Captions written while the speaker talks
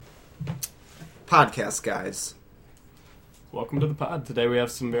podcast guys. Welcome to the pod. Today we have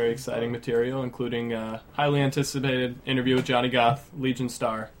some very exciting material, including a highly anticipated interview with Johnny Goth, Legion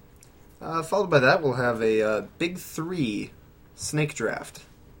star. Followed by that, we'll have a Big Three snake draft.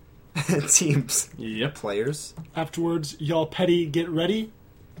 Teams. Yep. Players. Afterwards, y'all petty get ready.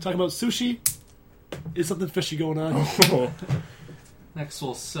 Talk about sushi. Is something fishy going on? Oh, Next,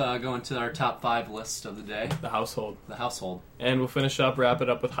 we'll go into our top 5 list of the day. the household. The household. And we'll wrap it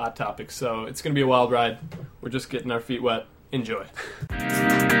up with hot topics. So it's going to be a wild ride. We're just getting our feet wet. Enjoy.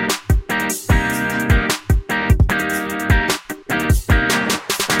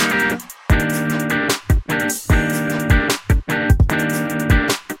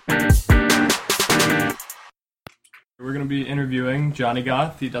 We're going to be interviewing Johnny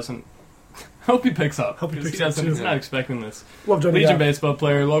Goth. He doesn't... Hope he picks up. Hope he 'cause picks up, too. He's not expecting this. Love Johnny Legion Goth. baseball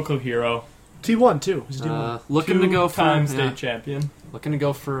player, local hero, T1 too. He's T1. Looking to go for two-time state champion. Looking to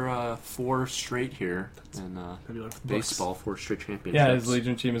go for 4 straight here in Maybe like the baseball. 4 straight championships. Yeah, his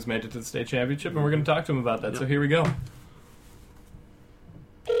Legion team has made it to the state championship, and we're going to talk to him about that. So here we go.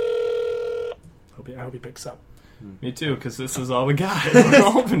 I hope he picks up. Me too, because this is all we got. We're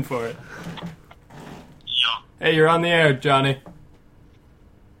hoping for it. Hey, you're on the air, Johnny.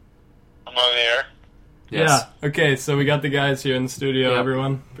 I'm on the air. Yes. Yeah. Okay, so we got the guys here in the studio, Yep.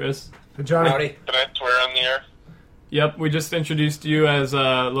 everyone. Chris? Hey, Johnny. Howdy. Can I swear on the air? Yep, we just introduced you as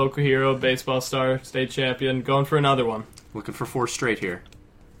a local hero, baseball star, state champion. Going for another one. Looking for 4 straight here.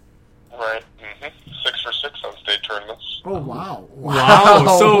 Right. 6 for 6 on state tournaments. Oh wow!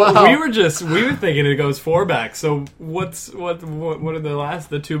 Wow. So wow. we were thinking it goes 4 back. So what are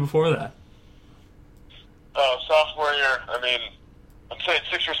the 2 before that? Sophomore year, I'm saying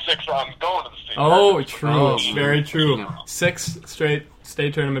 6 for 6 on going to the state Oh, tournament. true. Oh, Very true. yeah. 6 straight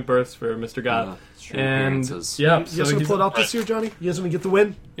state tournament berths for Mr. Goth. straight And appearances. yeah, You so guys gonna he's- pull it out this year, Johnny? You guys gonna get the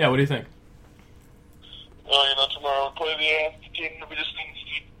win? yeah. What do you think? Well, tomorrow we play the team that we just in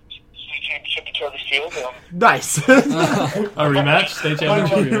the state championship at Target Field. Nice. A rematch, state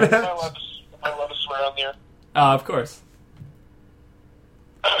championship rematch. Am I allowed to swear on the air? Of course.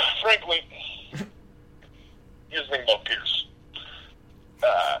 Frankly, here's the thing about Pierce.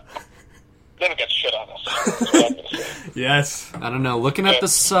 They don't get shit on us. That's what I'm going to say. Yes. I don't know. Looking at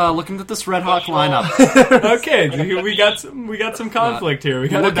this Red Hawk lineup. Okay, we got some conflict here. We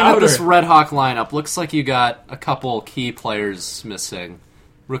got a Looking at doubter. this Red Hawk lineup, looks like you got a couple key players missing.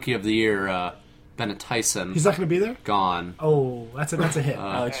 Rookie of the year, Bennett Tyson, He's not gonna be there. gone. Oh, that's a hit.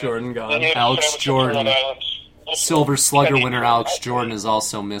 Alex Jordan gone. They need a Alex sandwich Jordan. on Rhode Island. Silver Slugger Kenny winner Alex Jordan is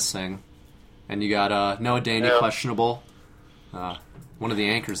also missing. And you got Noah Dandy Yeah. questionable. One of the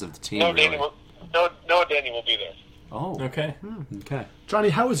anchors of the team, No, really. Danny will be there. Oh, Okay. okay. Johnny,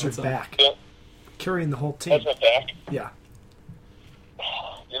 how is your What's up? back? Yeah. Carrying the whole team. That's my back. Yeah.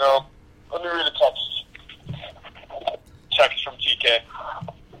 Let me read a text. Text from TK,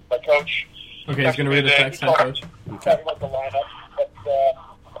 my coach. Okay, he's gonna read the text, head coach. Talking about the lineup,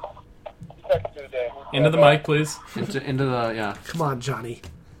 but text today. Into the mic, please. Into the, yeah. Come on, Johnny.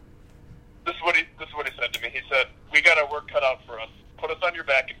 This is what he said to me. He said, "We got our work cut out for us. Put us on your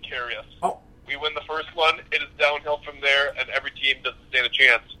back and carry us. Oh. We win the first one. It is downhill from there, and every team doesn't stand a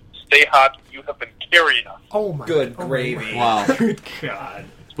chance. Stay hot. You have been carrying us." Oh my. Good oh my gravy. Wow. Good God.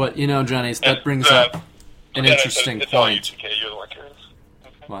 But, Johnny, that And, brings up an yeah, interesting it's all you, point. TK. You're the one carrying us.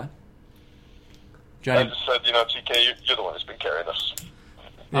 What? I Johnny, just said, TK, you're the one who's been carrying us.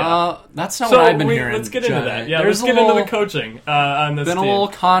 that's not So what I've been hearing. let's get into Johnny. that. Yeah, There's let's get a into little- the coaching on this been a team. little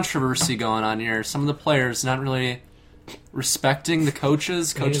controversy going on here. Some of the players not really respecting the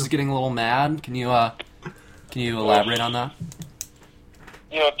coaches. Coaches getting a little mad. Can you elaborate on that?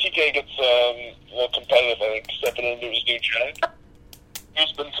 TK gets a little competitive, I think, stepping into his new job.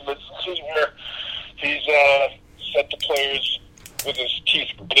 There's been some instances where he's said to players with his teeth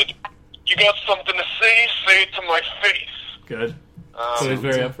gritted, "You got something to say it to my face." Good. So he's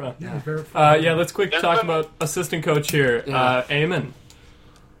very upfront. Yeah, very fun. Yeah, let's quick talk about assistant coach here, Yeah. Eamon.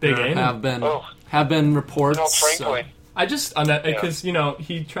 Big There Eamon. have been reports. Frankly, I just on that because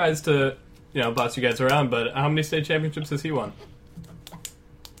he tries to boss you guys around, but how many state championships has he won?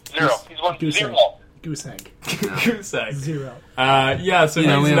 0. He's won Goose 0. egg. Goose egg. Goose egg. 0. Yeah, so You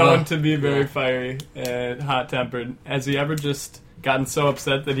know, he's we have known a- to be very fiery and hot-tempered. Has he ever just gotten so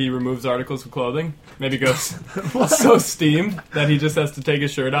upset that he removes articles of clothing? Maybe goes so steamed that he just has to take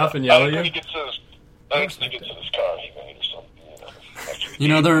his shirt off and yell at When he you? gets to his car, he might or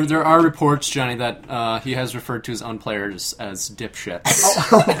something. There are reports, Johnny, that he has referred to his own players as dipshits.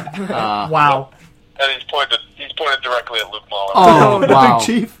 Wow. And he's pointed directly at Luke Mahler. Oh, The big wow.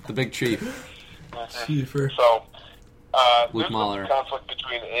 chief. The big chief. Chiefer. So, Luke there's Mahler. some conflict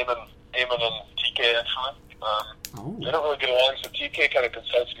between Eamon and TK actually. Oh, They don't really get along, so TK kind of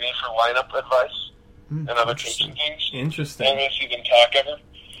consults me for lineup advice and other tips and things. I don't Interesting. really see them talk ever.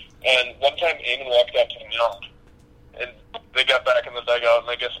 And one time, Eamon walked out to the mound, and they got back in the dugout, and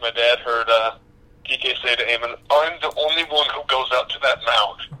I guess my dad heard TK say to Eamon, "I'm the only one who goes out to that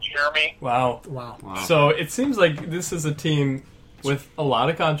mound. You hear me?" Wow. Wow. So it seems like this is a team with a lot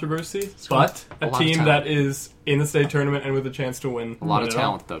of controversy, but a lot of team talent. that is in the state tournament and with a chance to win. a lot of win it all.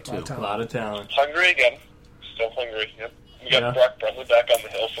 talent though too. A lot of talent. Hungry again. Still hungry. Yep. We got Yeah. Brock Brumley back on the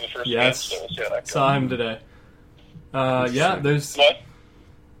hill for the first Yes. game, so we'll see how that goes. Saw him today. Yeah, there's. What?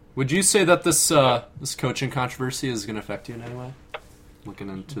 Would you say that this this coaching controversy is going to affect you in any way? Looking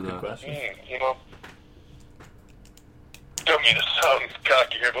into Good the question. You know, don't mean to sound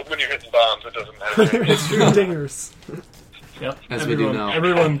cocky here, but when you're hitting bombs, it doesn't matter. It's true dingers. Yep. As we do know.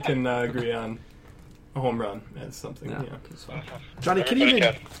 Everyone can agree on a home run as something. Yeah. Yeah. So. Johnny,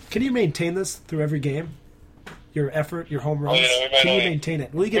 Everybody can you maintain this through every game? Your effort, your home runs. yeah, we might Can you only- maintain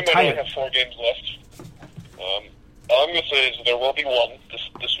it? Will you We get might only tired? have 4 games left. All I'm going to say is there will be one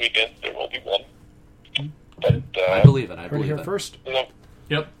this weekend. There will be one. But, I believe it. I Heard it believe here it. first. you know,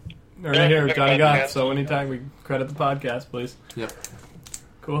 Yep. Right here, Johnny Gott. So anytime we credit the podcast, please. Yep.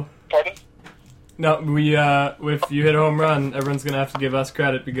 Cool. pardon? No, we if you hit a home run, everyone's gonna have to give us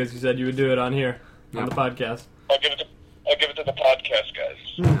credit because you said you would do it on here on Yeah. the podcast. I'll give it to the podcast guys.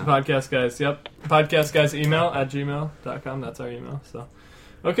 Podcast guys, yep. Podcast guys email at gmail.com. That's our email. So,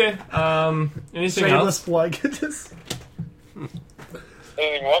 okay. Anything Shameless else? plug.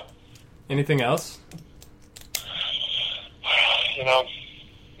 Anything what? Anything else? You know,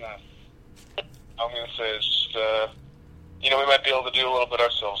 I'm going to say is just, we might be able to do a little bit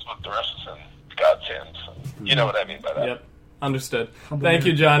ourselves, but the rest is in God's hands. You know what I mean by that. Yep. Understood. Humble Thank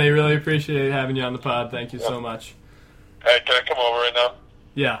man. you, Johnny. Really appreciate having you on the pod. Thank you so much. Hey, can I come over right now?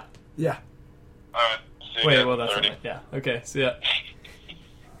 Yeah. Yeah. All right. See you Wait. again, Well, that's 30. not it. Yeah. Okay. See ya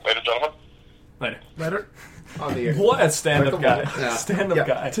Later, gentlemen. later. Later. On the air. What a stand-up Like a guy. moment. Yeah. Stand-up Yeah.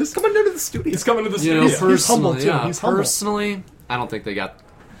 guy. Just coming down to the studio. He's coming to the You studio. know, He's humble, personally, too. yeah, He's humble. personally, I don't think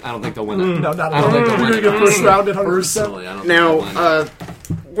they'll win it. No, not I at don't all. think they'll We're win going it. to get first round at 100%. Personally, I don't Now, think they'll win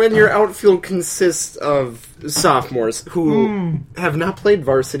it. when your outfield consists of sophomores who have not played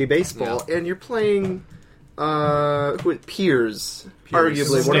varsity baseball, and you're playing peers, arguably one of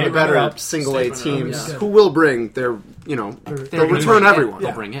the State better runner-ups. single A State runner-ups, teams, yeah. who will bring their, they'll return everyone.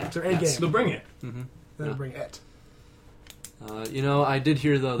 They'll bring it. It's their A Yes. They'll game. bring it. They'll bring it. I did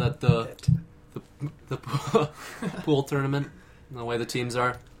hear though that the pool tournament, the way the teams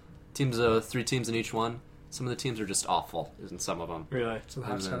are, 3 teams in each one. Some of the teams are just awful in some of them. Really. So the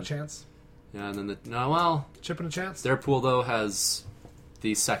Hawks got a chance. Yeah, and then Chipping a chance. their pool though has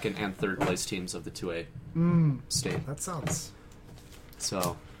the 2nd and 3rd place teams of the 2A state. That sounds.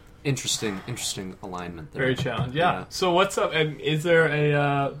 So interesting alignment there. Very challenged. Yeah. Yeah. So what's up? And is there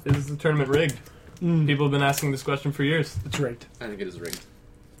is the tournament rigged? People have been asking this question for years. It's rigged. I think it is rigged.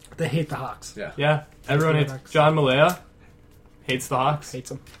 They hate the Hawks. Yeah. Yeah. Everyone the hates Hawks. John Malaya. Hates the Hawks. Hates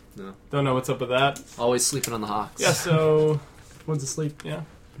them. No. Don't know what's up with that. Always sleeping on the Hawks. Yeah. So One's asleep. yeah.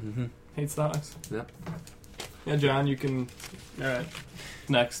 Hates the Hawks. Yep. Yeah, John, you can. All right.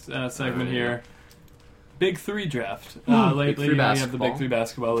 Next segment here. Big 3 draft. Lately, Big 3 we have the basketball. Big 3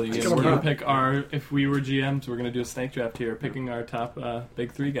 basketball league. And coming we're going up. to pick if we were GMs, we're going to do a snake draft here, picking our top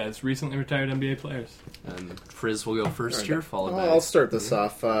Big 3 guys, recently retired NBA players. And Frizz will go first here, followed by. I'll start this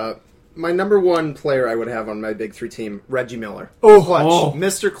off. My number one player I would have on my Big 3 team, Reggie Miller. Oh, Clutch.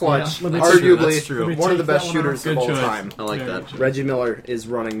 Mr. Clutch. Yeah. That's true, Arguably that's true. one of the Take best that one shooters Good of all choice. time. I like Very that. good choice. Reggie Miller is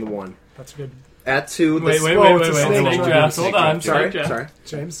running the one. That's good. At 2, the Wait. it's a snake Snake draft. draft. Hold on. Sorry, Snake draft. sorry.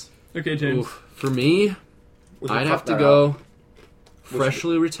 James. Okay, James. Oof. For me, We I'd can have cut to that go out.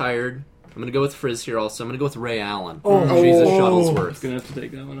 freshly retired. I'm going to go with Frizz here also. I'm going to go with Ray Allen. Oh. Jesus Oh. Shuttlesworth. Gonna have to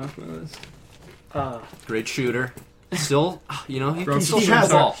take that one off my list. Great shooter. Still, he Broke can still He shoot the has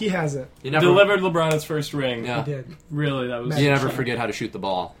ball. it. He has it. You never, Delivered LeBron his first ring. yeah. He did. Really, that was You never forget how to shoot the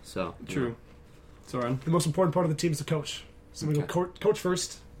ball. So true. Soren. The most important part of the team is the coach. So we go Okay. coach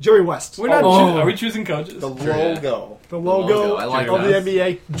first. Jerry West. We're not. Oh. Are we choosing coaches? The Sure, yeah. logo. The logo, logo. I like of that. the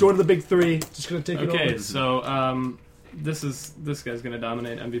NBA. Joining the Big 3. Just going to take it Okay, over. so this guy's gonna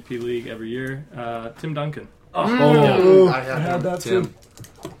dominate MVP league every year. Tim Duncan. Oh, I I had had him. that Tim. too.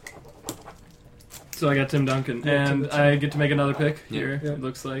 So I got Tim Duncan, Yeah, and Tim. I get to make another pick here. Yeah. It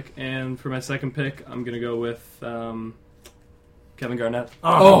looks like, and for my second pick, I'm gonna go with Kevin Garnett.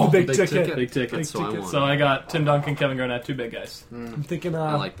 Oh, the big big ticket. ticket. Big ticket. That's what I ticket. want. So I got Tim Duncan, Kevin Garnett, 2 big guys. I'm thinking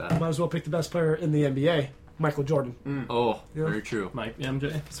I like that. might as well pick the best player in the NBA, Michael Jordan. Oh, Yeah. very true. Mike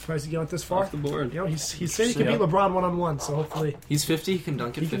MJ Surprised he got this far. off the board. You know, he's saying he can beat Yeah. LeBron one-on-one, so hopefully He's 50. He can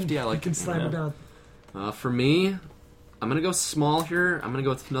dunk at he can, 50. I like he can it. slam Yeah. it down. For me, I'm going to go small here. I'm going to go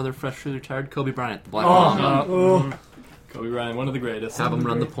with another freshly retired Kobe Bryant, the Black Oh, Mamba. Kobe Bryant, one of the greatest. Have him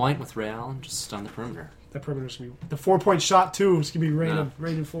run the point with Ray Allen just on the perimeter. That perimeter's going to be... The 4-point shot, too, is going to be raining, Yeah.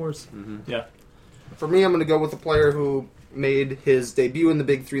 raining fours. Yeah. For me, I'm going to go with a player who made his debut in the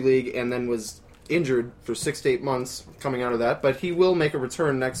Big Three League and then was injured for 6 to 8 months coming out of that, but he will make a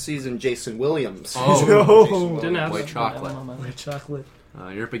return next season, Jason Williams. Oh. Didn't have White chocolate. White chocolate.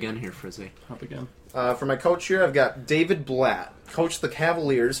 You're up again here, Frizzy. Up again. For my coach here, I've got David Blatt. Coached the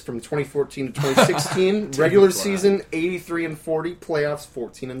Cavaliers from 2014 to 2016. Regular Blatt. season 83-40, playoffs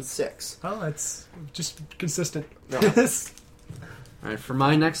 14-6. Oh, that's just consistent. No. All right, for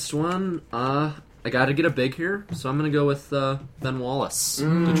my next one, I got to get a big here, so I'm going to go with Ben Wallace,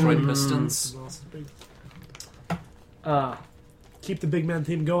 Detroit Pistons. Keep the big man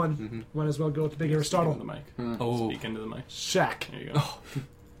theme going. Mm-hmm. Might as well go with the big Into Aristotle. the mic. Oh, Speak into the mic. Shaq. There you go.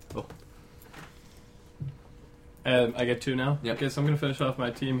 Oh. I get 2 now? Yep. Okay, so I'm going to finish off my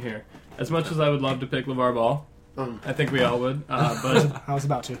team here. As much as I would love to pick LeVar Ball, I think we all would, but I was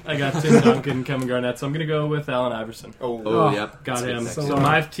about to. I got Tim Duncan, Kevin Garnett, so I'm going to go with Allen Iverson. Oh, yep. Got him. So So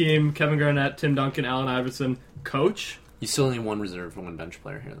my team, Kevin Garnett, Tim Duncan, Allen Iverson, coach. You still need one reserve, one bench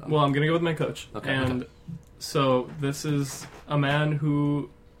player here, though. Well, I'm going to go with my coach. Okay. And so this is a man who...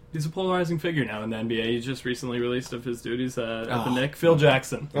 He's a polarizing figure now in the NBA. He just recently released of his duties at the Knicks. Phil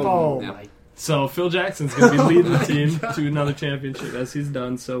Jackson. Oh, Yeah. my. So Phil Jackson's going to be leading the team to another championship, as he's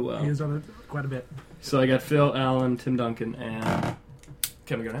done so well. He has done it quite a bit. So I got Phil, Allen, Tim Duncan, and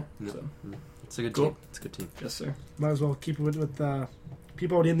Kevin Garnett. Yep. So, It's a good Cool. team. It's a good team. yes, sir. Might as well keep it with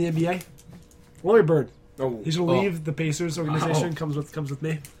people already in the NBA. Larry Bird. He's going to Oh. leave the Pacers organization. Comes with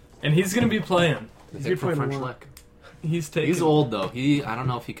me. And he's going to be playing. He's Pick good from playing French a lot. Lick. He's taking. He's old, though. I don't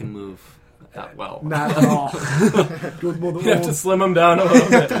know if he can move that well. Not at all. Good, well, You have to slim him down a little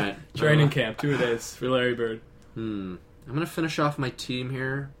bit. All right. Training camp, 2 days for Larry Bird. I'm going to finish off my team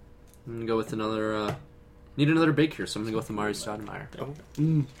here. I'm going to go with another... need another big here, so I'm going to go with Amari Stoudemire.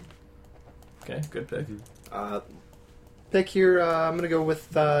 Okay, good pick. Pick here, I'm going to go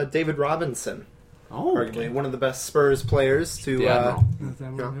with David Robinson. Oh, Arguably one of the best Spurs players to... the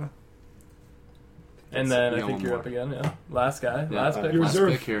Admiral. And then I That's think the you're one up again. Yeah, last guy, Yeah, last pick. Your last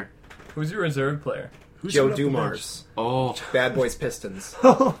reserve. pick here. Who's your reserve player? Who's Joe put up the Dumars. Oh, Bad Boys Pistons.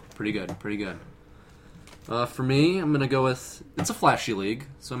 pretty good, pretty good. For me, I'm going to go with... It's a flashy league,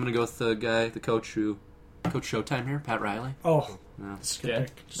 so I'm going to go with the coach who... Coach Showtime here, Pat Riley. Oh, Yeah. that's a good Okay,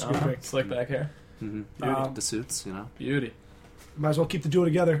 pick. Just a good pick. slick back hair, Um, The suits, you know. beauty. Might as well keep the duo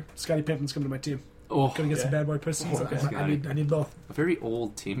together. Scottie Pippen's coming to my team. Oh, Gonna get some Okay. bad boy Pistons. Okay. I need both. a very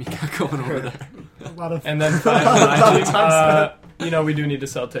old team you got going over there. A lot of. And then finally, my team, we do need to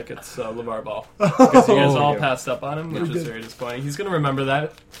sell tickets, so LeVar Ball. Because you guys all passed up on him, which We is did. very disappointing. He's going to remember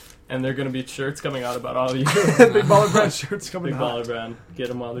that, and there are going to be shirts coming out about all of you. Big baller brand shirts coming Big out. baller brand. Get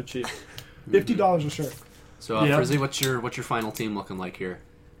them while they're cheap. $50 a shirt. So, Yeah. Frizzy, what's your final team looking like here?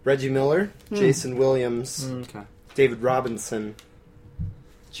 Reggie Miller, Jason Williams, Okay. David Robinson,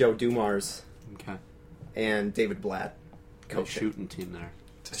 Joe Dumars, Okay. and David Blatt. Good Coaching. shooting team there.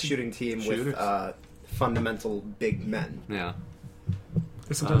 A shooting team Shooters. with fundamental big men. Yeah.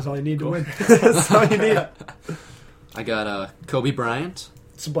 That's sometimes all you need cool. to win. That's all you need. I got Kobe Bryant,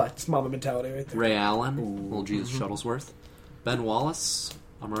 It's a black mama mentality right there. Ray Allen, little Jesus Shuttlesworth, Ben Wallace,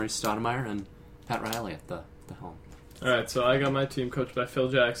 Amari Stoudemire, and Pat Riley at the helm. All right, so I got my team coached by Phil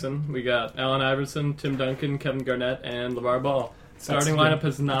Jackson. We got Allen Iverson, Tim Duncan, Kevin Garnett, and LeVar Ball. Starting That's a lineup good-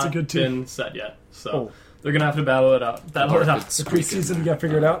 has that's not a good team. been set yet, so Oh. they're gonna have to battle it out. The Squeak in preseason, there. you got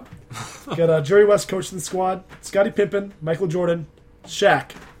figured out. Got Jerry West coaching the squad. Scottie Pippen, Michael Jordan,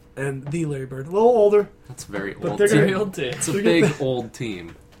 Shaq, and the Larry Bird. A little older. That's very But old. they're team. gonna- Very old team. It's a big old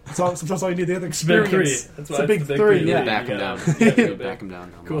team. Sometimes all you need. They have the It's a big experience. three. That's It's why a big it's the three. big Yeah. three. Back him You down. gotta- you gotta go big. Back him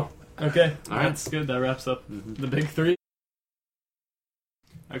down. Cool. Okay, All right. that's good. That wraps up the big three.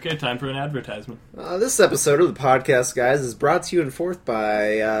 Okay, time for an advertisement. This episode of the podcast, guys, is brought to you and forth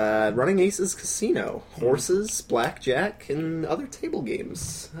by Running Aces Casino. Horses, blackjack, and other table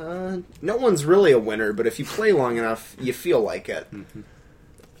games. No one's really a winner, but if you play long enough, you feel like it.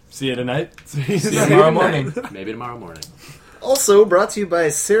 See you tonight. See you you tomorrow tonight. morning. Maybe tomorrow morning. Also brought to you by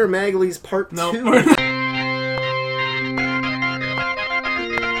Sarah Magley's Part No. 2.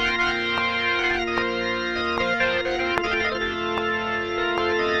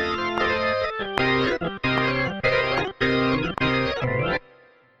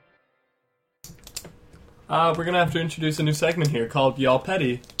 We're gonna have to introduce a new segment here called Y'all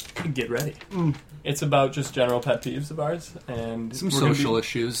Petty. Get ready. It's about just general pet peeves of ours, and Some we're gonna social be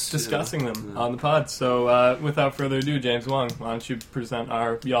issues. discussing them on the pod. So, without further ado, James Wong, why don't you present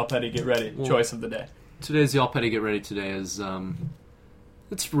our Y'all Petty Get Ready choice of the day? today's Y'all Petty Get Ready today is,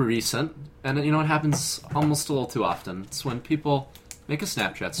 it's recent, and you know, it happens almost a little too often. It's when people make a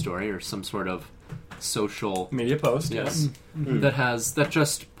Snapchat story or some sort of social Media post, yes. that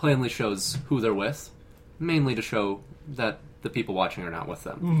just plainly shows who they're with, mainly to show that the people watching are not with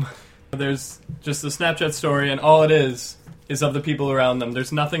them. There's just a Snapchat story, and all it is of the people around them.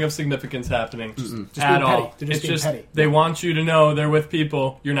 There's nothing of significance happening Just at being all. petty. They're just It's being just petty. they want you to know they're with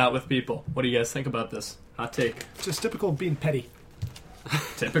people. You're not with people. What do you guys think about this? Hot take. Just typical being petty.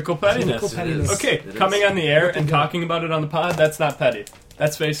 Typical pettiness. Typical pettiness. Okay, It coming is. on the air and talking about it on the pod, that's not petty.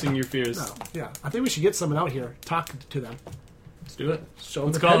 That's facing your fears. No, yeah. I think we should get someone out here, talk to them. Let's do it. Show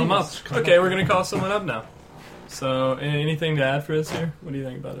Let's the call them up. pettiness. Call Okay, we're going to call someone up now. So, anything to add for us here? What do you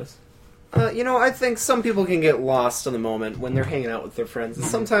think about this? I think some people can get lost in the moment when they're hanging out with their friends, and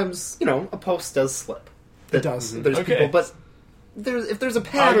sometimes, a post does slip. It does. There's Okay. people, but if there's a You're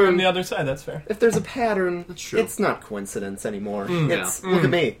on pattern, the other side, that's fair. if there's a pattern, That's true. it's not coincidence anymore. Mm. It's look at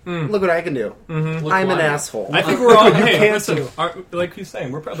me, look what I can do. Look I'm an why. asshole. I think we're all, hey, can't listen, do. like he's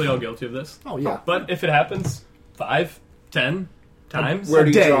saying, we're probably all guilty of this. Oh, yeah. But if it happens 5, 10 times, Where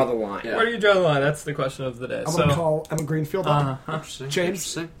do you day. draw the line? Yeah. where do you draw the line? That's the question of the day. I'm So, going to call Emma Greenfield up. Interesting. James,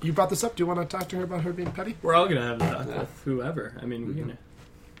 Interesting. you brought this up. Do you want to talk to her about her being petty? we're all going to have to talk Yeah. with whoever. I mean, we're going to...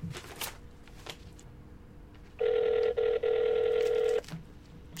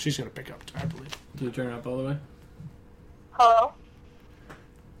 She's going to pick up, I believe. Do you turn it up all the way? Hello?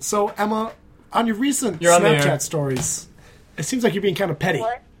 So, Emma, on your recent You're on the air. Snapchat stories, it seems like you're being kind of petty.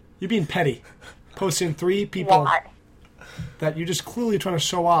 What? You're being petty. Posting 3 people Why? that you're just clearly trying to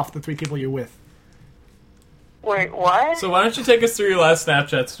show off the 3 people you're with. Wait, what? So why don't you take us through your last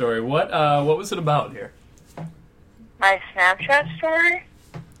Snapchat story? What was it about here? My Snapchat story?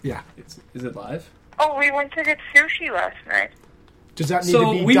 Yeah. Is it live? Oh, we went to get sushi last night. Does that need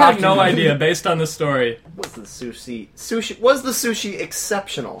So to be we have no documented? idea based on this story. Was the sushi? Was the sushi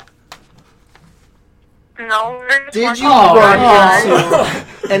exceptional? No, we just Did went you to run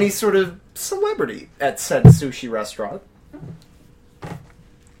into any sort of celebrity at said sushi restaurant?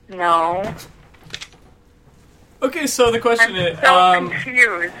 No. Okay, so the question I'm is, so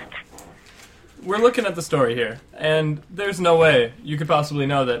confused. we're looking at the story here, and there's no way you could possibly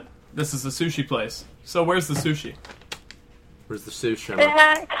know that this is a sushi place. So where's the sushi? Where's the sushi? They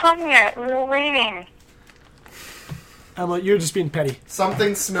haven't come yet. We were waiting. Emma, you're just being petty.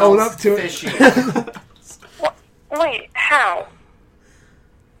 Something smells Own up to it. fishy. Wait, how?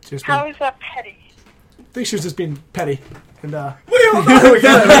 Just How being, is that petty? I think she was just being petty. And we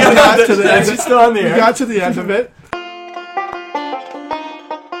got to the end. She's still on the we air. got to the end of it.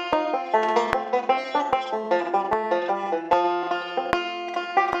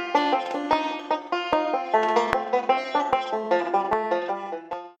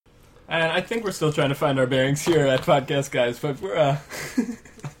 And I think we're still trying to find our bearings here at Podcast Guys, but we're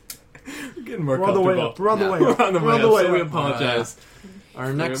we're getting more We're on the comfortable. way up. We're on the way We're up. on the We're way on the up, way so we up. apologize.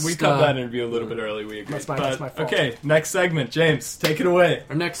 Our next, We cut that interview a little bit early, we agree. That's my fault. Okay, next segment. James, take it away.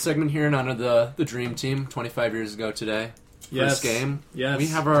 Our next segment here in honor of the Dream Team, 25 years ago today. Yes. First game. Yes. We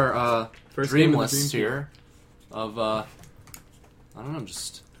have our First dream game of the list Dream Team. here of, I don't know,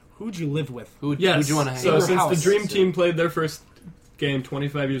 just Who'd you live with? who'd Yes. you want to hang So with? since house. the Dream Team played their first game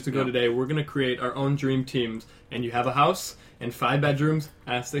 25 years ago Yeah. today, we're going to create our own Dream Teams. And you have a house and 5 bedrooms.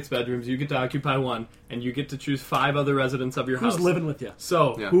 I have 6 bedrooms. You get to occupy 1. And you get to choose 5 other residents of your Who's house. living with you?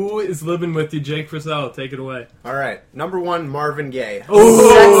 So, Yeah. who is living with you? Jake Frisell, take it away. All right, number 1, Marvin Gaye.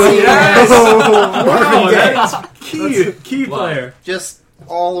 Oh, Sexy yes! Marvin Wow, Gaye. that is key Wow. player. Just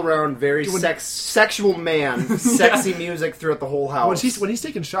all around very sexual man. Sexy music throughout the whole house. When he's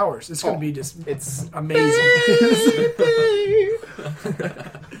taking showers, it's going to be just It's amazing.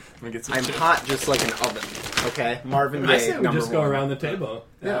 Let me get some I'm chips. hot just like an oven. Okay, Marvin I Gaye. say we number just go 1. around the table.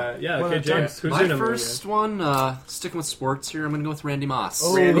 Yeah. Okay, Well, James, who's My your number first one, sticking with sports here, I'm going to go with Randy Moss.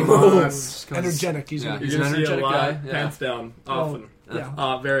 Randy Oh. Moss. Energetic. He's Yeah. gonna be. You're going to He's see an a lot, energetic guy, yeah. pants down, often.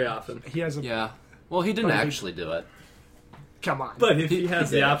 Yeah. Very often. He has a. Yeah. Well, he didn't But he- actually do it. Come on. But if he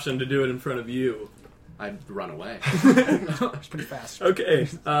has the did. option to do it in front of you. I'd run away. It's pretty fast. Okay,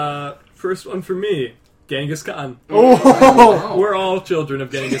 first one for me, Genghis Khan. Oh! We're all children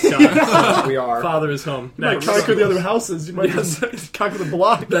of Genghis Khan. We are. Father is home. You might Next. conquer the other houses. You might Yes. just conquer the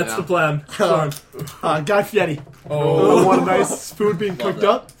block. That's Yeah. the plan. Sorry. Guy Fieri. Oh, What a nice food being cooked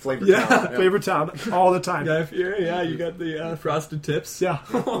up. Flavor Yeah. Town. Flavor Town. All the time. Guy Fieri, yeah, you got the frosted tips. Yeah.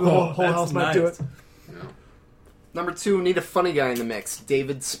 The whole That's house might do nice. it. Number 2, need a funny guy in the mix.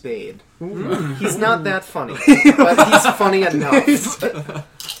 David Spade. He's not that funny, but he's funny enough.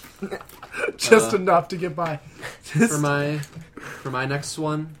 Just enough to get by. For my For my next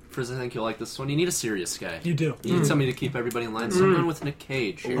one, Frizz, I think you'll like this one. You need a serious guy. You do. You need somebody to keep everybody in line. So I'm going with Nick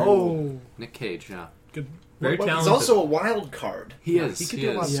Cage here. Oh, Nick Cage, yeah. good. Very What- talented. He's also a wild card. He is. He could He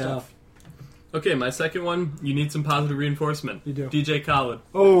do a lot of is. stuff. Okay, my second one, you need some positive reinforcement. You do. DJ Khaled.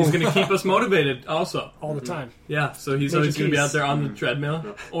 Oh. He's going to keep us motivated also. All the time. Yeah, so he's Major always going to be keys. out there on the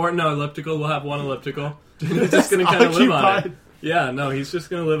treadmill. Or, no, elliptical. We'll have one elliptical. He's just going to kind of live on it. Yeah, no, he's just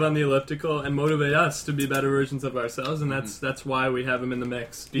going to live on the elliptical and motivate us to be better versions of ourselves, and that's why we have him in the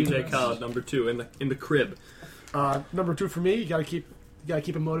mix. DJ Khaled, number 2, in the crib. Number 2 for me, you gotta keep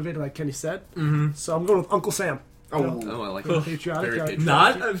him motivated, like Kenny said. Mm-hmm. So I'm going with Uncle Sam. Oh, Oh, I like Cool. that. Patriotic. Very patriotic.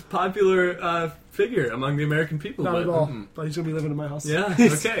 Not a popular figure among the American people, Not but at all. But he's gonna be living in my house. yeah,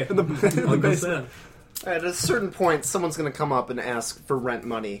 okay. In the Uncle basement. Sam. at a certain point, someone's going to come up and ask for rent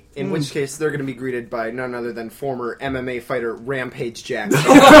money. In which case, they're going to be greeted by none other than former MMA fighter Rampage Jack.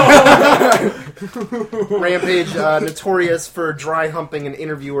 Rampage, notorious for dry humping an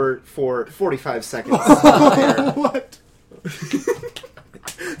interviewer for 45 seconds. What?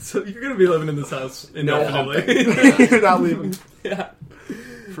 So you're going to be living in this house indefinitely. You're not leaving. Yeah.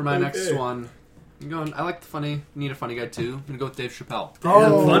 For my next Okay. one, I'm going. I like the funny. Need a funny guy too. I'm gonna go with Dave Chappelle.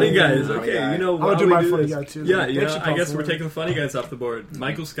 Oh, Funny guys, Funny okay. guy. You know, I'm gonna while do we my do funny this- guy, too. Yeah, Dave you know, I Chappelle guess for we're me. taking the funny guys off the board.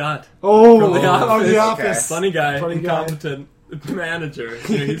 Michael Scott, Oh, From The Office. The Okay. Office. funny guy, Funny guy. incompetent manager.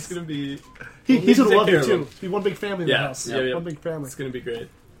 You know, he's gonna be. He's gonna Take love care you of too. him. Be one big family in Yeah, the house. yeah. One big family. It's gonna be great.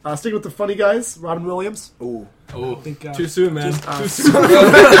 Sticking with the funny guys, Robin Williams. Ooh. Oh, I think, Too soon, man. Too soon.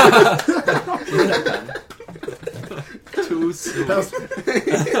 too soon.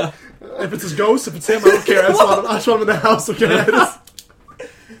 If it's his ghost, if it's him, I don't care. I just want him in the house. Okay.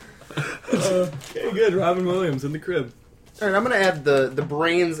 Okay, good. Robin Williams in the crib. All right, I'm going to add the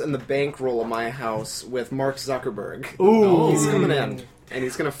brains and the bankroll of my house with Mark Zuckerberg. Ooh. He's coming in, and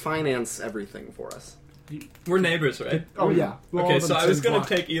he's going to finance everything for us. We're neighbors, right? Oh yeah. We're all Okay, on so the I was same gonna block.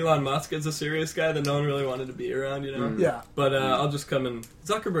 take Elon Musk as a serious guy that no one really wanted to be around, you know. Yeah. But I'll just come in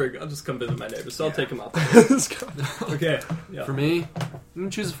Zuckerberg. I'll just come visit my neighbors, so I'll take him out. Let's go. Okay. Yeah. For me, I'm gonna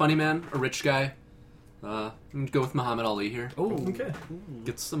choose a funny man, a rich guy. I'm gonna go with Muhammad Ali here. Oh, Okay.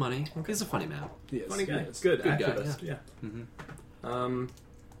 Gets the money. He's a funny man. yes, Funny guy. yes. Good. Good guy, Activist. Yeah. Mhm.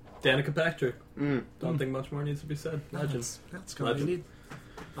 Danica Patrick. Mm. Don't think much more needs to be said. Legend. That's kind of what you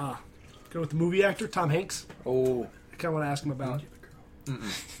Legend. need. Go with the movie actor Tom Hanks. Oh. I kind of want to ask him about.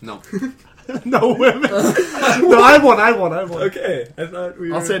 No. No women. No, I won. Okay. I thought we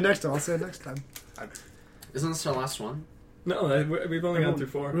were. I'll say it next time. Isn't this our last one? No, we've only gone through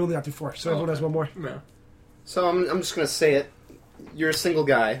four. We only got to 4, so everyone has one more. Yeah. So I'm just going to say it. You're a single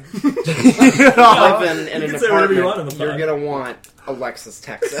guy. Living in You an can say whatever you apartment. want on the pod. You're going to want Alexis,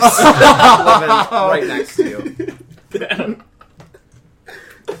 Texas. Living right next to you. Damn.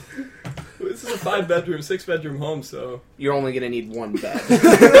 This is a 5-bedroom, 6-bedroom home, so You're only going to need one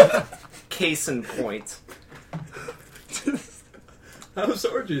bed. Case in point. house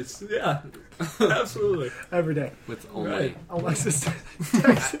orgies. Yeah, absolutely. Every day. With only. Right. Alexis,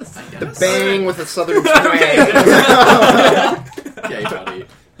 Texas. Bang with a southern twang. Okay, buddy.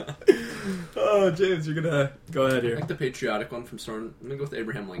 Oh, James, you're gonna go ahead I here. like the patriotic one from Storm. I'm gonna go with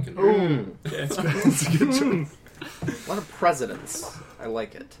Abraham Lincoln. Okay. That's a good choice. A lot of presidents. I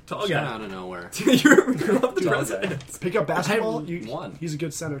like it. Tall Just guy. out of nowhere. You love the Tall president. Pick up basketball. I won. He's a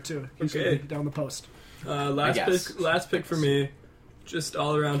good center too. He's Okay. good down the post. Last guess. pick for me. Just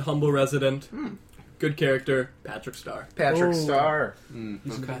all around humble resident. Good character. Patrick Starr. Patrick Oh. Starr. He's gonna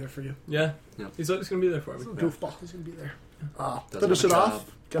be Okay. there for you. Yeah. Yep. He's always gonna be there for me. Goofball. He's gonna be there. Doesn't Finish have it a off. job.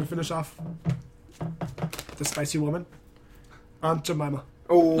 Gotta finish off. The spicy woman. Aunt Jemima.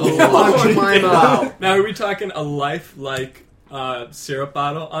 Oh, Jemima. Now, are we talking a life-like syrup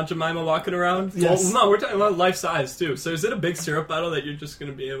bottle? Aunt Jemima walking around? Yes. Well, no, we're talking about life size too. So is it a big syrup bottle that you're just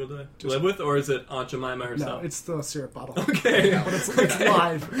going to be able to live with, or is it Aunt Jemima No, herself? it's the syrup bottle. Okay. But it's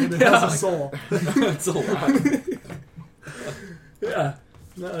live and it has a soul. It's a lot. Yeah.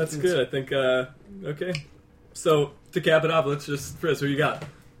 No, that's good. I think, okay. So, to cap it off, let's just, Chris, who you got?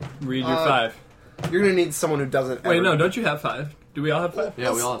 Read your 5. You're gonna need someone who doesn't. Wait, ever- no, don't you have 5? Do we all have 5?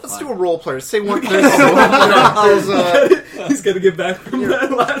 Yeah, we all have Let's 5. do a role player. Say one. There's He's going to get back from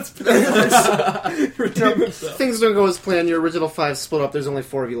that last pick. Redeem himself. things don't go as planned. Your original 5 split up. There's only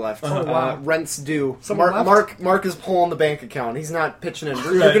 4 of you left. wow. Rent's due. Someone Mark is pulling the bank account. He's not pitching in.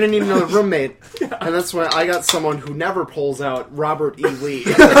 You're gonna need another roommate, and that's why I got someone who never pulls out. Robert E. Lee.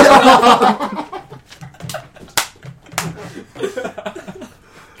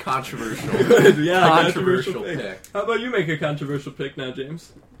 Controversial. Good, yeah, Controversial pick. pick. How about you make a controversial pick now,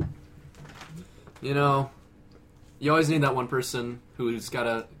 James? You know, you always need that one person who's got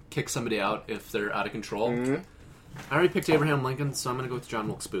to kick somebody out if they're out of control. I already picked Abraham Lincoln, so I'm going to go with John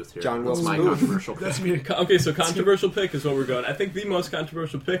Wilkes Booth here. John That's Wilkes my Booth. controversial That's pick. me. Okay, so controversial pick is what we're going. I think the most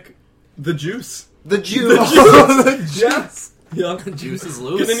controversial pick, the Juice. The Jew. Yes. Yep. Juice is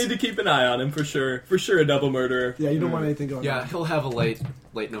loose. Gonna need to keep an eye on him for sure. For sure, a double murderer. Yeah, you don't want anything going Yeah, on. he'll have a late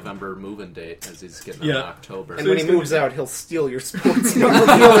November move-in date as he's getting Yeah. out in October. And So when he's he gonna moves be- out, he'll steal your sports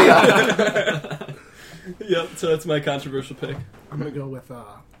memorabilia. Yep. So that's my controversial pick. I'm going to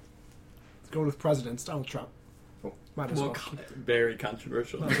go with presidents, Donald Trump. Oh. Might as well. Very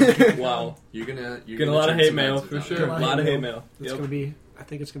controversial. Wow. You're gonna Get a lot of hate mail for sure. A lot of hate mail. It's Yep. going to be. I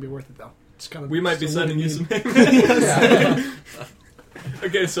think it's going to be worth it though. It's kind of. We might be it's a sending you little some mean. hate mail.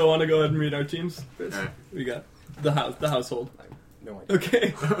 Okay, so I want to go ahead and read our teams. Chris? All right. We got the household. No idea.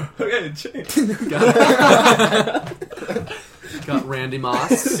 Okay. Okay, Shane. Got Randy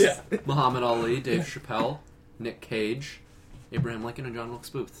Moss, Yeah. Muhammad Ali, Dave Chappelle, Nick Cage, Abraham Lincoln, and John Wilkes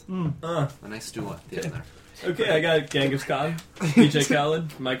Booth. A nice duo at the end there. Okay, I got Genghis Khan, DJ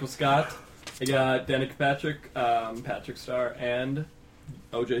Khaled, Michael Scott. I got Danica Patrick, Patrick Starr, and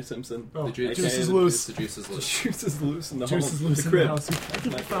O.J. Simpson. Oh, The juice, juice is loose. The juice is The loose. juice is loose in the Juice home. is loose the in crib. the house. I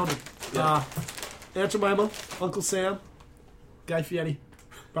think we found it. Yeah. Aunt Jemima, Uncle Sam, Guy Fieri,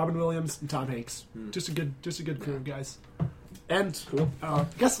 Robin Williams, and Tom Hanks. Just a good crew of guys. And I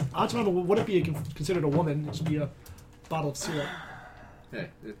guess Aunt Jemima wouldn't be considered a woman. It should be a bottle of syrup. Hey,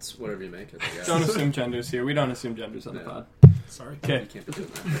 it's whatever you make it. I guess. Don't assume genders here. We don't assume genders on the Yeah. pod. Sorry. Okay, You can't be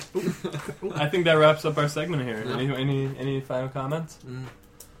doing that. I think that wraps up our segment here. Yeah. Any final comments?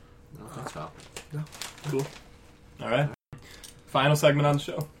 No, that's all. Cool. All right. Final segment on the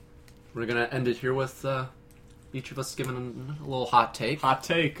show. We're gonna end it here with each of us giving a little hot take. Hot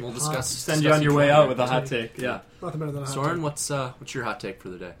take. We'll discuss. Send you on your way out with a hot take. Yeah. Nothing better than a hot Soren, take. what's your hot take for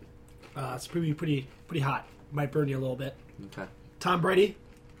the day? It's pretty hot. Might burn you a little bit. Okay. Tom Brady,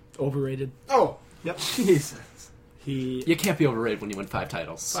 overrated. Oh, Yep. Jesus. He. You can't be overrated when you win 5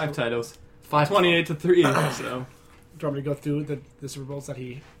 titles. 5 titles. 5 28-3. So. Do you want me to go through the Super Bowls that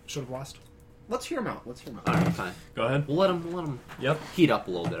he should have lost? let's hear him out. Let's hear him out. All right, fine. Go ahead. We'll let him Yep. heat up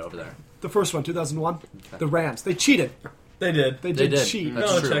a little bit over there. The first one, 2001, the Rams. They cheated. They did. They They did did. cheat.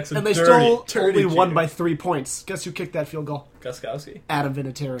 That's true. Belichick's a And they dirty, still dirty only won cheater. by 3 points. Guess who kicked that field goal? Guskowski. Adam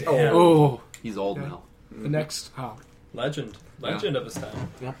Vinatieri. Damn. Oh, he's old Okay. now. The next. Legend of his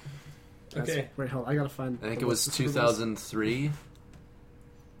time. Yeah. Okay. Wait, hold on. I gotta find. I think the it was list of Super Bowls. 2003.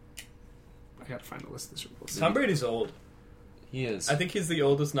 I gotta find the list of Super Bowls. Tom Brady's old. He is. I think he's the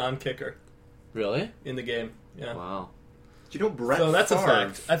oldest non-kicker Really? in the game. Yeah. Wow. Do you know Brett So that's Favre? a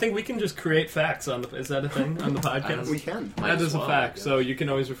fact. I think we can just create facts on the. Is that a thing on the podcast? We can. Might That as is a well, fact. I guess. So you can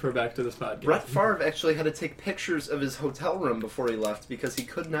always refer back to this podcast. Brett Favre actually had to take pictures of his hotel room before he left because he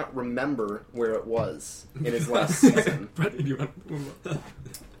could not remember where it was in his last season. Do you want-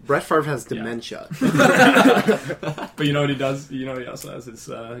 Brett Favre has dementia. But you know what he does? You know what he also has his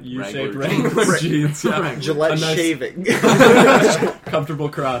U-shaped Wrangler Wrangler jeans. jeans. Yeah. Wrangler. Gillette A nice- shaving. Comfortable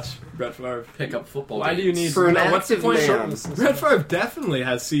crotch. Brett Favre. Pick up football. Why do you need For an what's the active point? man. Brett Favre definitely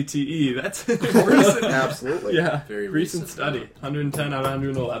has CTE. That's Absolutely. yeah. Very recent recent, study. yeah. 110 out of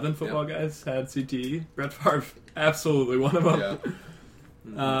 111 football guys had CTE. Brett Favre, absolutely one of them. Yeah.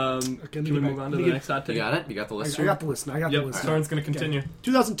 Can we move on to the next hot You take? got it? You got the list I here? got the list. I got the Yep. list. Soren's going to continue.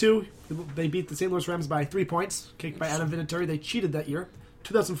 2002, they beat the St. Louis Rams by 3 points, kicked by Adam Vinatieri. They cheated that year.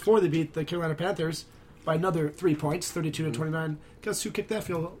 2004, they beat the Carolina Panthers by another 3 points, 32-29. Guess who kicked that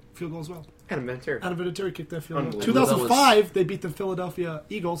field goal as well? Adam Vinatieri. Adam Vinatieri kicked that field goal. Unbelievable. 2005, they beat the Philadelphia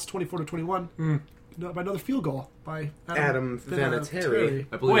Eagles 24-21 by another field goal by Adam Vinatieri.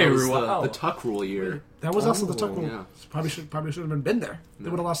 I believe Wait, that was wow. the Tuck rule year. That was also the tuck rule. yeah. Probably should have been there. They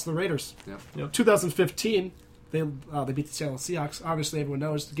would have lost to the Raiders. Yep. 2015, they beat the Seattle Seahawks. Obviously, everyone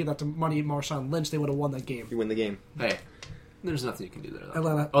knows to give that to Money Marshawn Lynch, they would have won that game. You win the game. Hey, there's nothing you can do there. Though.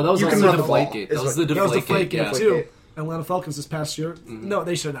 Atlanta. Oh, that was You also can the run the Deflate ball. Gate. Is That was what- the That was the Deflate Flake Gate. game Yeah. too. Deflategate. Atlanta Falcons this past year. No,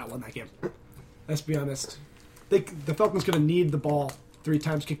 they should not won that game. Let's be honest. The Falcons going to need the ball 3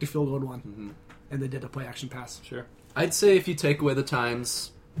 times, kick the field goal and won, and they did a play action pass. Sure. I'd say if you take away the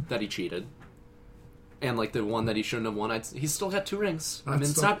times that he cheated, and like the one that he shouldn't have won, he's still got 2 rings. I mean, That's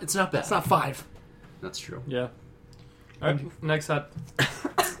it's still- not bad. It's not 5. That's true. Yeah. All right. Next hot.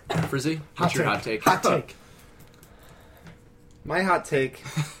 Frizzy, what's your hot take? Hot take. My hot take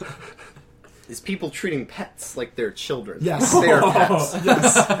is people treating pets like they're children. Yes. They are pets.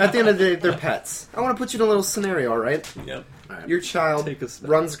 Yes. At the end of the day, they're pets. I want to put you in a little scenario, all right? Yep. All right. Your child Take us back.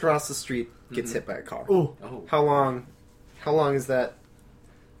 runs across the street, gets hit by a car. Ooh. Oh. How long is that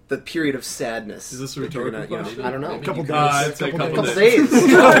the period of sadness. Is this a that you're rhetorical gonna, question? I don't know. Maybe Couple you days. could- I'd say a couple Couple days.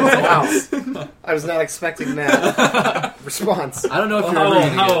 days. Wow. I was not expecting that response. I don't know if Well, you're ever gonna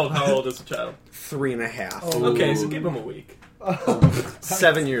get- how old is a child? 3.5. Oh. Okay, so give him a week.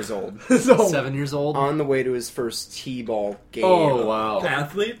 7 years old. So, 7 years old. On the way to his first T-ball game. Oh wow!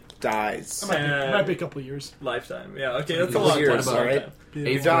 Athlete, Dies. might be a couple of years. lifetime. Yeah, okay, that's a Couple long years, time. all right?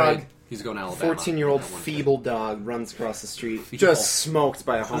 Eighth dog. grade. He's going to Alabama. 14-year-old That one. feeble dog runs across the street. Feeble. Just smoked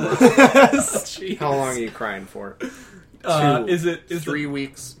by a Hummer. Jeez. How long are you crying for? 2. Is it 3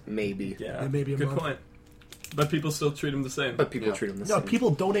 weeks? Maybe. Yeah, Maybe a good month. point. But people still treat him the same. But people Yeah. treat them the No, same.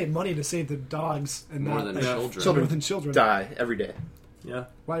 people donate money to save the dogs and More not than Yeah. children. children than children. die every day. Yeah,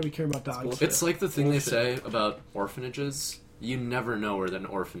 Why do we care about dogs? bullshit. It's like the thing they say about orphanages. You never know where an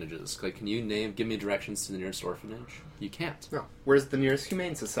orphanage is. Like, can you give me directions to the nearest orphanage? You can't. No. Where's the nearest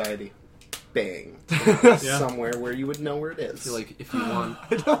humane society? Bang. Yeah. Somewhere where you would know where it is. I feel like if you want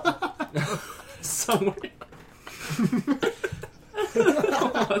somewhere.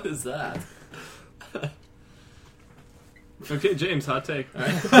 What is that? Okay, James, hot take. All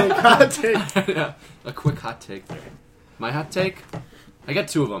right. Yeah, a quick hot take there. My hot take. I got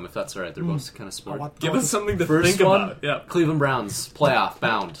 2 of them, if that's all right. They're both kind of sport. Give us something to First think one, about. Yeah. Cleveland Browns playoff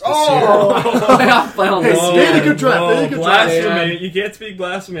bound. This Oh! year. Playoff bound this Hey, year. they had a good draft. They had a good Blasphemy! draft. You can't speak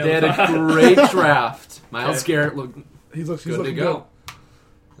blasphemy. On They had the a pod. great draft. Miles Okay. Garrett looked He's good to looking go.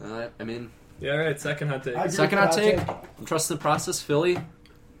 I mean, Yeah, all right. Second hot take. I agree. second hot Hot take. take. I'm trusting the process. Philly,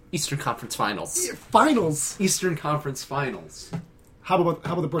 Eastern Conference Finals. good. Finals. Eastern Conference Finals. How about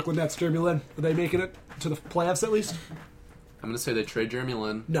the Brooklyn Nets? Jeremy Lin, are they making it to the playoffs at least? I'm gonna say they trade Jeremy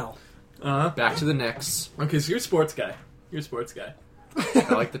Lin No. back to the Knicks. Okay, so you're a sports guy. You're a sports guy.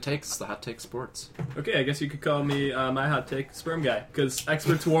 I like the takes, the hot take sports. Okay, I guess you could call me my hot take sperm guy because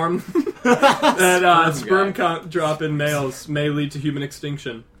experts warn that sperm count drop in males may lead to human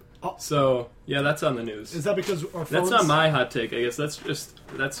extinction. Oh. So yeah, that's on the news. Is that because our phones? That's not my hot take. I guess that's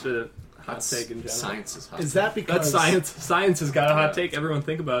a hot take in general. Science is hot. Is that That's because science. Science has got a hot take. Everyone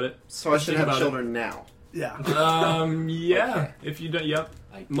think about it. So I should Think have about it. children now. Yeah. Yeah. Okay. If you don't, yep.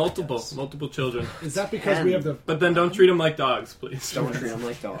 I Multiple guess. children. Is that because we have the? But then don't treat them like dogs, please. Don't treat them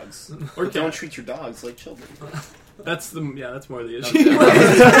like dogs. Or Don't cats. treat your dogs like children. That's more the issue.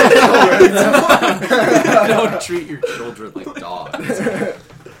 Don't treat your children like dogs.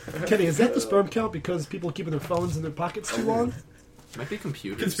 Kenny, is that the sperm count because people are keeping their phones in their pockets too long? Might be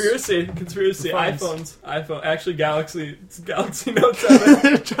computers. Conspiracy. Phones. iPhone. Actually, Galaxy. It's Galaxy Note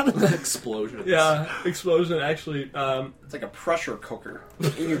 7. Explosions. Yeah, explosion. Actually, It's like a pressure cooker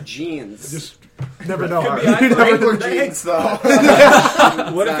in your jeans. Just never know. Could be iPhone. Regular Hey, jeans, though. what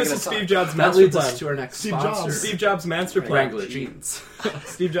not if this gonna is suck. Steve Jobs' That master leads plan? us to our next Steve sponsor. Jobs. Steve Jobs' master plan. Wrangler jeans.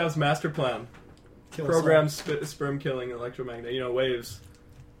 Steve Jobs' master plan. Kill us Program sperm killing electromagnet. Waves.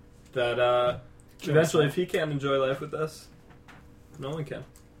 That eventually, if he can't enjoy life with us, no one can. all.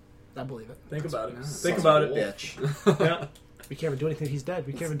 I believe it. Think about it. Yeah. Think Son about of a it. Bitch. Yeah. We can't even do anything. He's dead.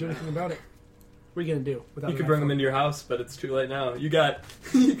 We can't even do anything about it. What are you gonna do without? You an could bring iPhone? him into your house, but it's too late now. You,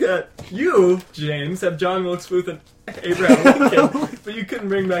 James, have John Wilkes Booth and Abraham Lincoln, but you couldn't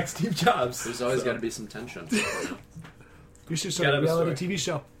bring back Steve Jobs. There's always So- got to be some tension. You should Gotta start a have a reality story. TV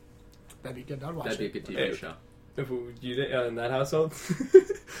show. That'd be good. I'd watch That'd be a it. good TV Hey. show. If you did in that household,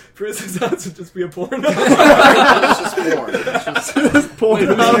 for his house would just be a porno. It's just porn. It's just Wait, who's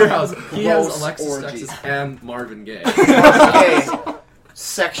in your house? He has Gross Alexis orgy. Texas and Marvin Gaye. okay.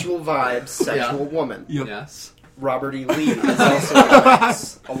 Sexual vibes, sexual woman. Yes. Robert E. Lee is also in the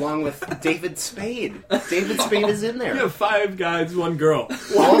mix, along with David Spade. David Spade is in You there. have 5 guys, 1 girl.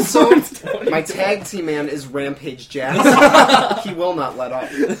 Also, my tag team man is Rampage Jackson. He will not let up.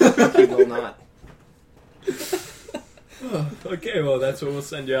 He will not. Okay, well, that's what we'll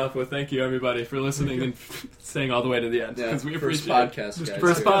send you off with. Thank you, everybody, for listening and staying all the way to the end. Because we first appreciate it. podcast, guys.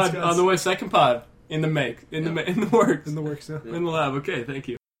 First Podcast, pod guys. on the way, second pod in the works, In the works. Yeah. in the lab. Okay, thank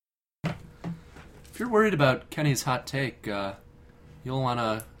you. If you're worried about Kenny's hot take, you'll want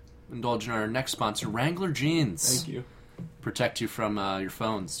to indulge in our next sponsor, Wrangler Jeans. Thank you. Protect you from your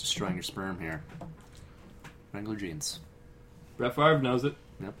phones destroying your sperm here. Wrangler Jeans. Brett Favre knows it.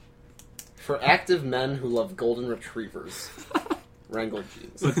 For active men who love golden retrievers, Wrangler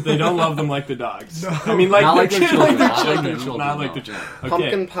jeans. But they don't love them like the dogs. I mean, like Not their like their children. children. Like their Not like their children. children, Not like no. their children. Okay.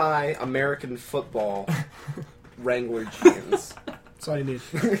 Pumpkin pie, American football, Wrangler jeans. That's all you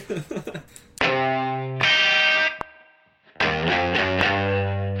need.